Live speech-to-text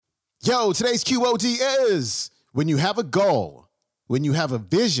Yo, today's QOD is when you have a goal, when you have a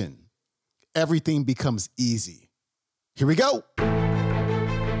vision, everything becomes easy. Here we go.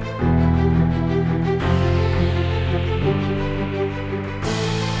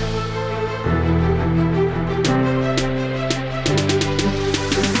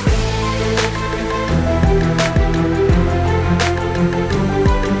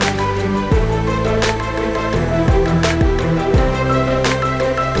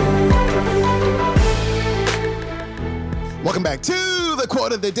 Welcome back to the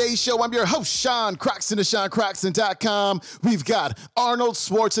Quote of the Day Show. I'm your host, Sean Croxton of SeanCroxton.com. We've got Arnold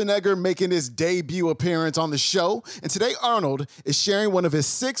Schwarzenegger making his debut appearance on the show. And today, Arnold is sharing one of his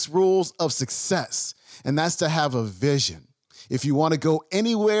 6 rules of success, and that's to have a vision. If you want to go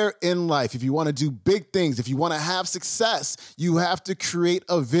anywhere in life, if you want to do big things, if you want to have success, you have to create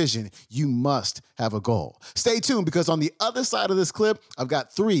a vision. You must have a goal. Stay tuned because on the other side of this clip, I've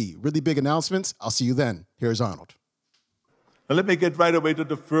got 3 really big announcements. I'll see you then. Here's Arnold. Now let me get right away to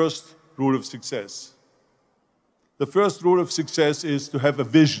the first rule of success. The first rule of success is to have a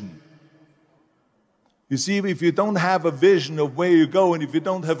vision. You see, if you don't have a vision of where you go, and if you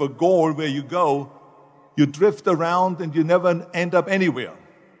don't have a goal where you go, you drift around and you never end up anywhere.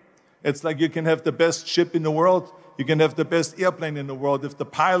 It's like you can have the best ship in the world, you can have the best airplane in the world. If the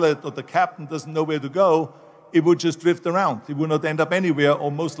pilot or the captain doesn't know where to go, it would just drift around. It would not end up anywhere,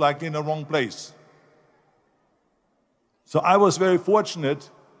 or most likely in the wrong place. So I was very fortunate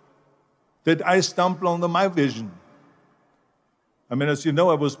that I stumbled on my vision. I mean, as you know,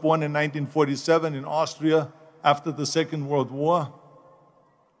 I was born in 1947 in Austria after the Second World War.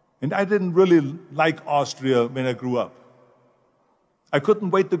 And I didn't really like Austria when I grew up. I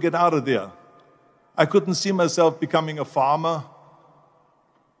couldn't wait to get out of there. I couldn't see myself becoming a farmer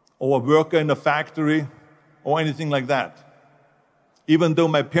or a worker in a factory or anything like that, even though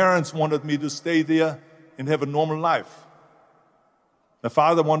my parents wanted me to stay there and have a normal life. My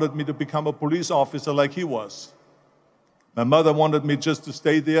father wanted me to become a police officer like he was. My mother wanted me just to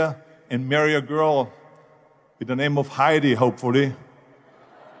stay there and marry a girl with the name of Heidi, hopefully,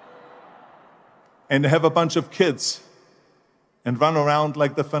 and have a bunch of kids and run around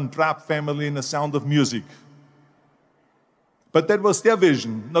like the Van Trapp family in The Sound of Music. But that was their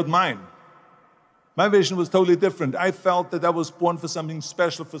vision, not mine. My vision was totally different. I felt that I was born for something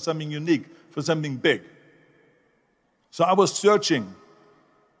special, for something unique, for something big. So I was searching.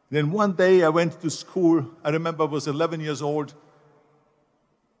 Then one day I went to school. I remember I was 11 years old,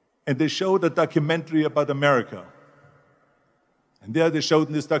 and they showed a documentary about America. And there they showed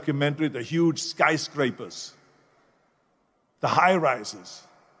in this documentary the huge skyscrapers, the high-rises,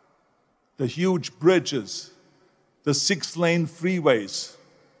 the huge bridges, the 6-lane freeways,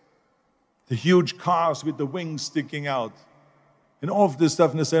 the huge cars with the wings sticking out, and all of this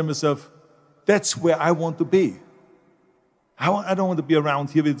stuff. And I said to myself, that's where I want to be. I don't want to be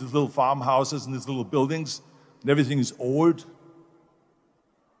around here with these little farmhouses and these little buildings, and everything is old.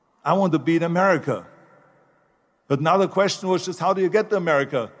 I want to be in America. But now the question was just, how do you get to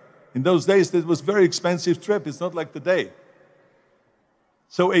America? In those days, it was a very expensive trip. It's not like today.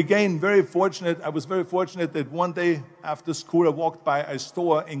 So again, I was very fortunate that one day after school, I walked by a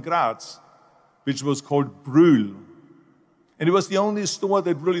store in Graz, which was called Brühl. And it was the only store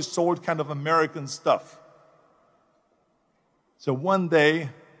that really sold kind of American stuff. So one day,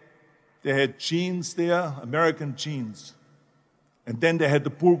 they had jeans there, American jeans. And then they had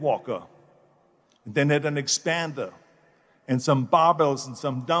the pool walker. And then they had an expander. And some barbells and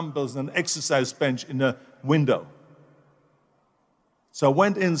some dumbbells and an exercise bench in the window. So I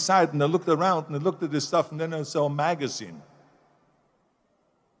went inside and I looked around and I looked at this stuff, and then I saw a magazine.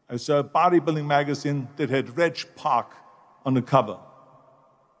 I saw a bodybuilding magazine that had Reg Park on the cover.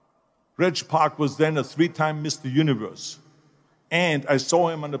 Reg Park was then a 3-time Mr. Universe. And I saw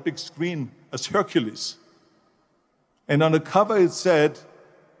him on the big screen as Hercules. And on the cover it said,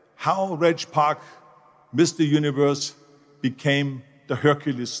 how Reg Park, Mr. Universe, became the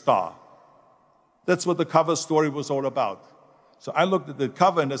Hercules star. That's what the cover story was all about. So I looked at the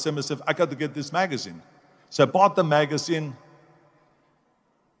cover and I said to myself, I got to get this magazine. So I bought the magazine,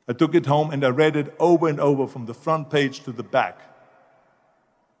 I took it home and I read it over and over from the front page to the back.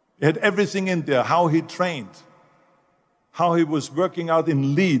 It had everything in there, how he trained, how he was working out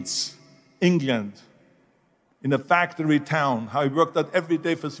in Leeds, England, in a factory town, how he worked out every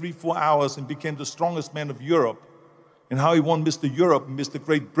day for 3-4 hours and became the strongest man of Europe, and how he won Mr. Europe and Mr.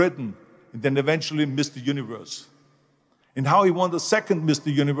 Great Britain, and then eventually Mr. Universe, and how he won the second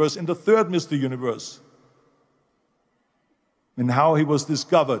Mr. Universe and the third Mr. Universe, and how he was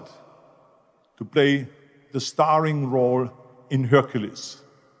discovered to play the starring role in Hercules.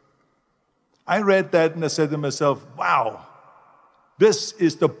 I read that and I said to myself, wow, this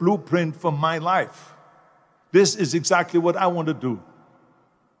is the blueprint for my life. This is exactly what I want to do.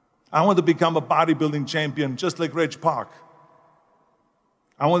 I want to become a bodybuilding champion just like Reg Park.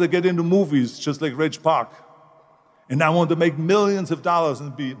 I want to get into movies just like Reg Park. And I want to make millions of dollars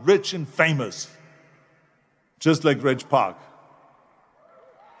and be rich and famous just like Reg Park.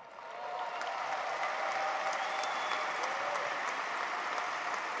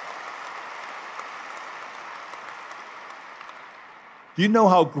 Do you know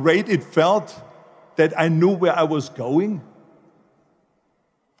how great it felt that I knew where I was going?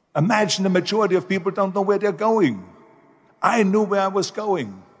 Imagine the majority of people don't know where they're going. I knew where I was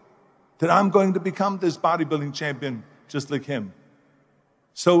going, that I'm going to become this bodybuilding champion just like him.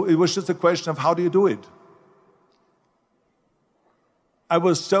 So it was just a question of how do you do it? I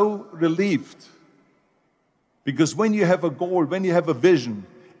was so relieved because when you have a goal, when you have a vision,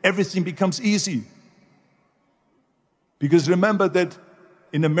 everything becomes easy. Because remember that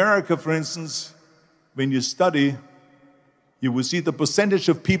in America, for instance, when you study, you will see the percentage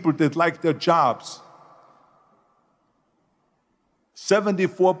of people that like their jobs.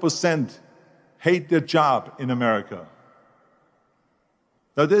 74% hate their job in America.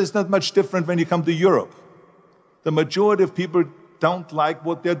 Now, there is not much different when you come to Europe. The majority of people don't like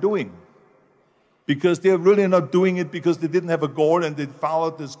what they're doing because they're really not doing it because they didn't have a goal and they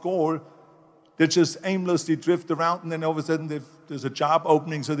followed this goal. They just aimlessly drift around and then all of a sudden there's a job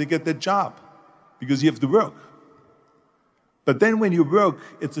opening, so they get that job because you have to work. But then when you work,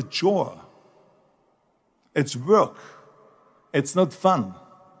 it's a chore. It's work. It's not fun.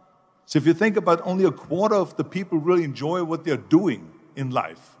 So if you think about only a quarter of the people really enjoy what they're doing in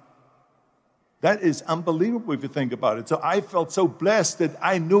life, that is unbelievable if you think about it. So I felt so blessed that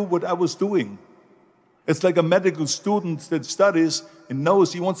I knew what I was doing. It's like a medical student that studies and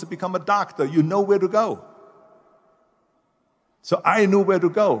knows he wants to become a doctor. You know where to go. So I knew where to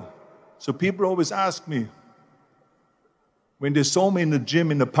go. So people always ask me, when they saw me in the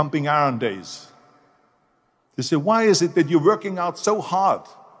gym in the pumping iron days, they say, why is it that you're working out so hard?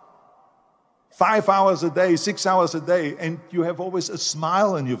 5 hours a day, 6 hours a day, and you have always a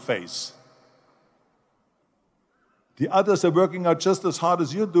smile on your face. The others are working out just as hard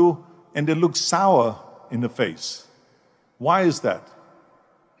as you do, and they look sour in the face. Why is that?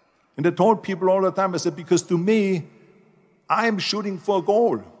 And I told people all the time, I said, because to me, I'm shooting for a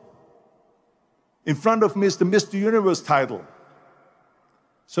goal. In front of me is the Mr. Universe title.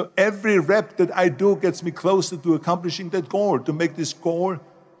 So every rep that I do gets me closer to accomplishing that goal, to make this goal,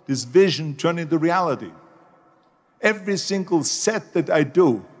 this vision turn into reality. Every single set that I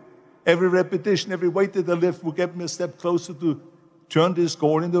do, every repetition, every weight that I lift will get me a step closer to turn this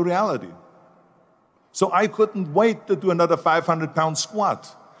goal into reality. So I couldn't wait to do another 500-pound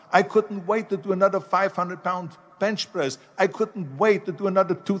squat. I couldn't wait to do another 500-pound bench press. I couldn't wait to do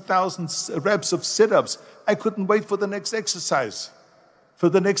another 2,000 reps of sit-ups. I couldn't wait for the next exercise, for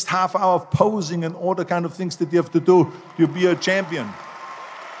the next half hour of posing and all the kind of things that you have to do to be a champion.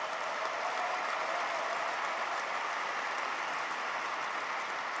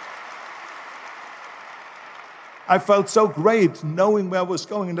 I felt so great knowing where I was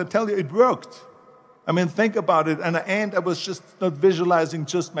going, and I tell you, it worked. I mean, think about it. And I was just not visualizing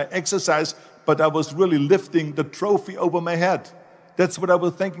just my exercise, but I was really lifting the trophy over my head. That's what I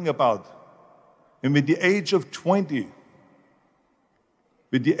was thinking about. And with the age of 20,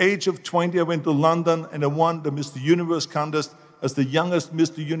 I went to London and I won the Mr. Universe contest as the youngest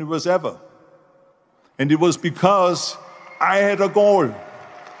Mr. Universe ever. And it was because I had a goal.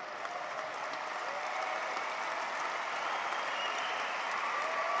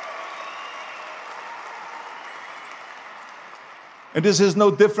 And this is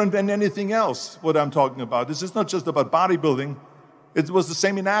no different than anything else, what I'm talking about. This is not just about bodybuilding. It was the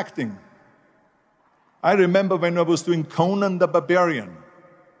same in acting. I remember when I was doing Conan the Barbarian.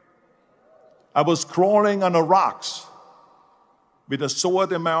 I was crawling on the rocks with a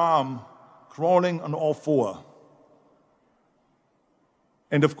sword in my arm, crawling on all four.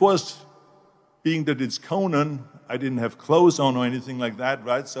 And of course, being that it's Conan, I didn't have clothes on or anything like that,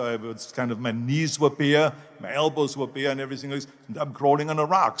 right? So I was kind of, my knees were bare, my elbows were bare and everything else. And I'm crawling on the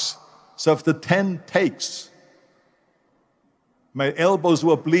rocks. So after 10 takes, my elbows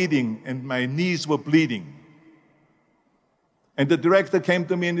were bleeding and my knees were bleeding. And the director came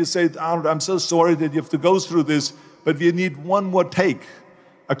to me and he said, Arnold, I'm so sorry that you have to go through this, but we need one more take,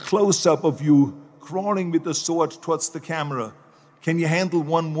 a close-up of you crawling with the sword towards the camera. Can you handle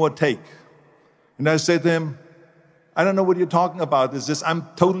one more take? And I said to him, I don't know what you're talking about. He says, I'm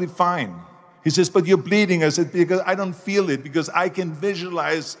totally fine. He says, but you're bleeding. I said, because I don't feel it, because I can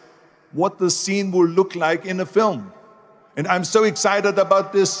visualize what the scene will look like in a film. And I'm so excited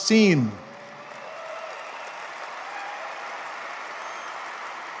about this scene.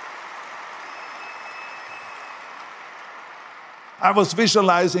 I was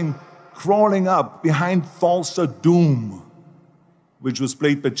visualizing crawling up behind Thulsa Doom, which was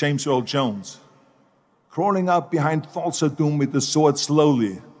played by James Earl Jones. Crawling up behind Thulsa Doom with the sword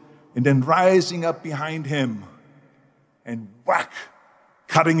slowly, and then rising up behind him and whack,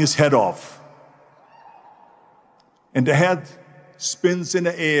 cutting his head off. And the head spins in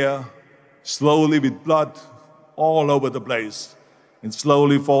the air, slowly with blood all over the place, and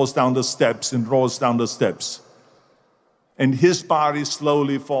slowly falls down the steps and rolls down the steps. And his body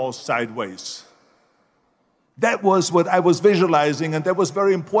slowly falls sideways. That was what I was visualizing, and that was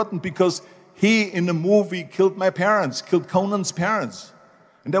very important because he, in the movie, killed my parents, killed Conan's parents.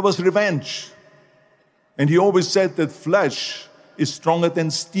 And that was revenge. And he always said that flesh is stronger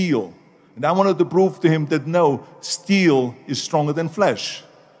than steel. And I wanted to prove to him that no, steel is stronger than flesh.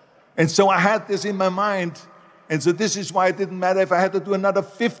 And so I had this in my mind. And so this is why it didn't matter if I had to do another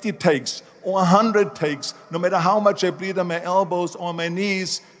 50 takes or 100 takes, no matter how much I bleed on my elbows or my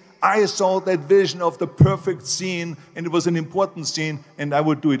knees. I saw that vision of the perfect scene, and it was an important scene, and I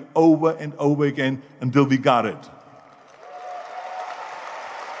would do it over and over again until we got it.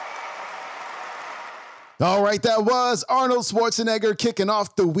 All right, that was Arnold Schwarzenegger kicking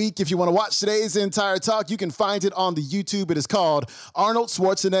off the week. If you want to watch today's entire talk, you can find it on the YouTube. It is called Arnold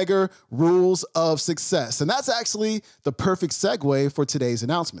Schwarzenegger Rules of Success. And that's actually the perfect segue for today's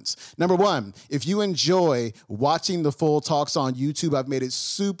announcements. Number one, if you enjoy watching the full talks on YouTube, I've made it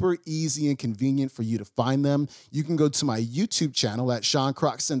super easy and convenient for you to find them. You can go to my YouTube channel at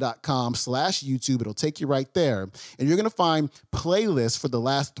SeanCroxton.com/YouTube. It'll take you right there. And you're going to find playlists for the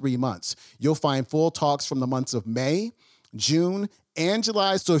last 3 months. You'll find full talks from the months of May, June, and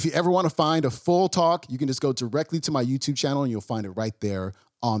July. So if you ever want to find a full talk, you can just go directly to my YouTube channel and you'll find it right there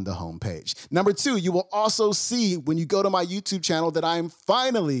on the homepage. Number two, you will also see when you go to my YouTube channel that I'm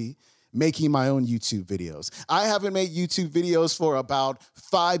finally making my own YouTube videos. I haven't made YouTube videos for about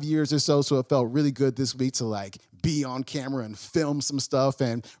 5 years or so it felt really good this week to be on camera and film some stuff.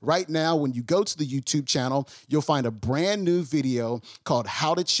 And right now, when you go to the YouTube channel, you'll find a brand new video called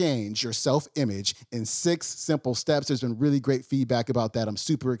How to Change Your Self-Image in 6 Simple Steps. There's been really great feedback about that. I'm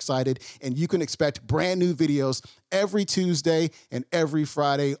super excited. And you can expect brand new videos every Tuesday and every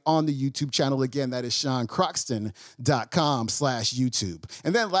Friday on the YouTube channel. Again, that is SeanCroxton.com/YouTube.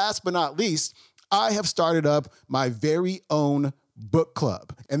 And then last but not least, I have started up my very own book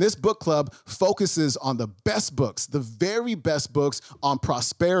club. And this book club focuses on the best books, the very best books on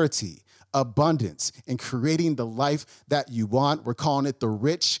prosperity, abundance, and creating the life that you want. We're calling it the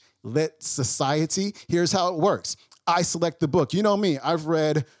Rich Lit Society. Here's how it works. I select the book. You know me, I've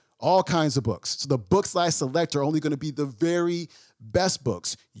read all kinds of books. So the books that I select are only going to be the very best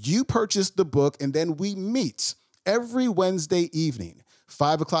books. You purchase the book, and then we meet every Wednesday evening,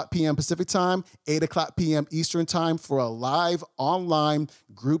 5:00 p.m. Pacific time, 8:00 p.m. Eastern time for a live online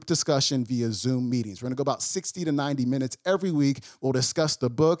group discussion via Zoom meetings. We're going to go about 60 to 90 minutes every week. We'll discuss the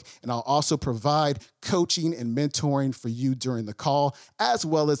book, and I'll also provide coaching and mentoring for you during the call, as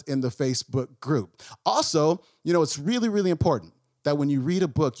well as in the Facebook group. Also, it's really, really important that when you read a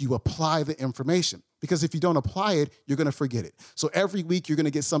book, you apply the information, because if you don't apply it, you're going to forget it. So every week, you're going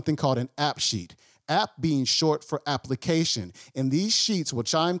to get something called an app sheet. App being short for application. And these sheets,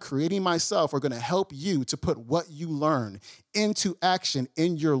 which I'm creating myself, are going to help you to put what you learn into action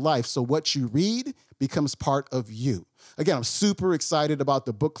in your life. So what you read becomes part of you. Again, I'm super excited about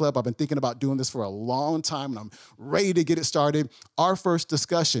the book club. I've been thinking about doing this for a long time, and I'm ready to get it started. Our first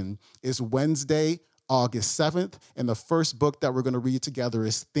discussion is Wednesday, August 7th, and the first book that we're going to read together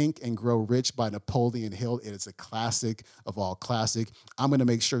is Think and Grow Rich by Napoleon Hill. It is a classic of all classic. I'm going to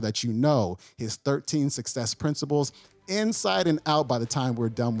make sure that you know his 13 success principles inside and out by the time we're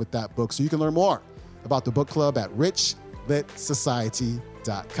done with that book. So you can learn more about the book club at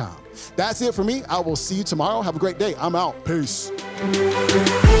richlitsociety.com. That's it for me. I will see you tomorrow. Have a great day. I'm out. Peace.